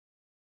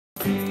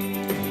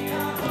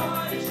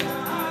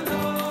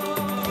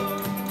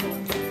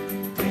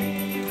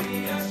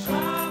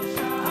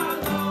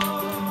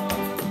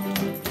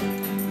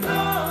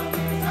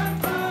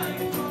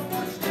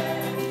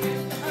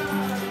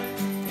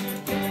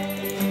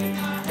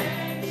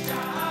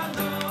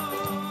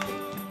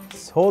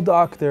Soul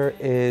Doctor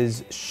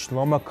is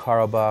Shlomo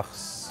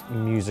Carlebach's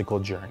musical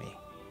journey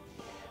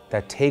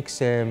that takes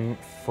him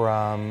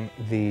from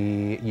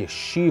the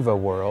yeshiva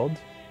world,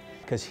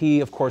 because he,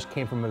 of course,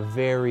 came from a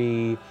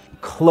very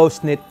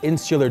close-knit,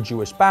 insular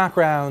Jewish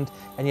background,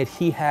 and yet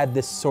he had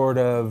this sort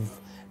of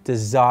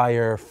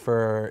desire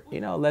for,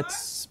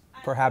 let's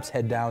perhaps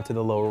head down to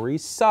the Lower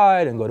East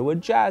Side and go to a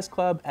jazz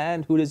club,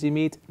 and who does he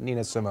meet?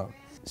 Nina Simone.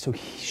 So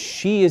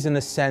she is, in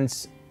a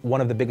sense, one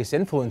of the biggest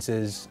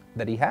influences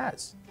that he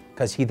has,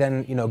 because he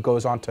then,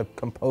 goes on to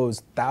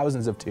compose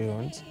thousands of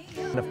tunes,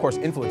 and of course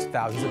influenced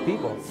thousands of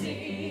people.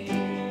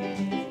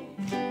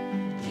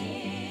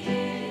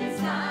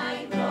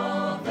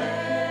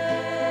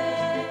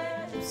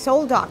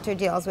 Soul Doctor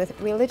deals with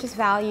religious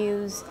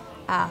values,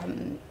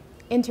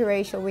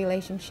 interracial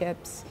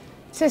relationships,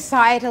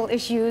 societal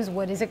issues,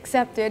 what is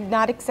accepted,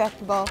 not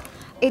acceptable.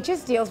 It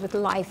just deals with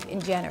life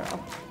in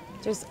general,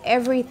 just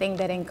everything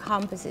that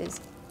encompasses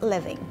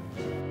living.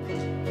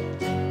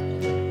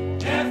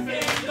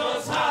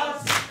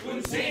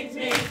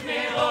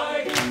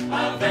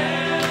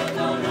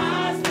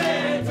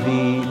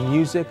 The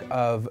music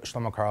of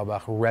Shlomo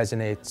Carlebach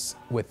resonates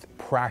with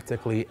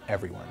practically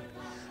everyone,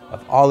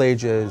 of all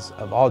ages,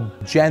 of all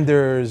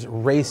genders,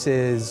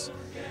 races,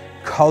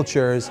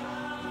 cultures,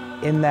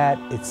 in that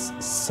it's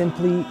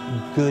simply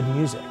good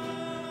music.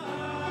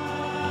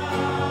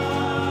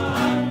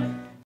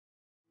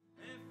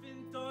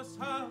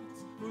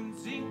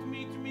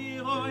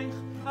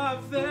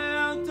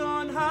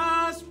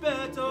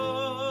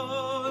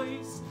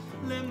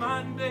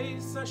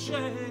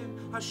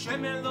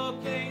 Hashem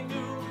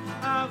Elokeinu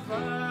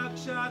avak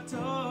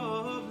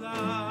shatov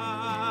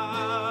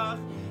lach,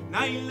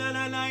 naila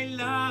la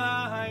naila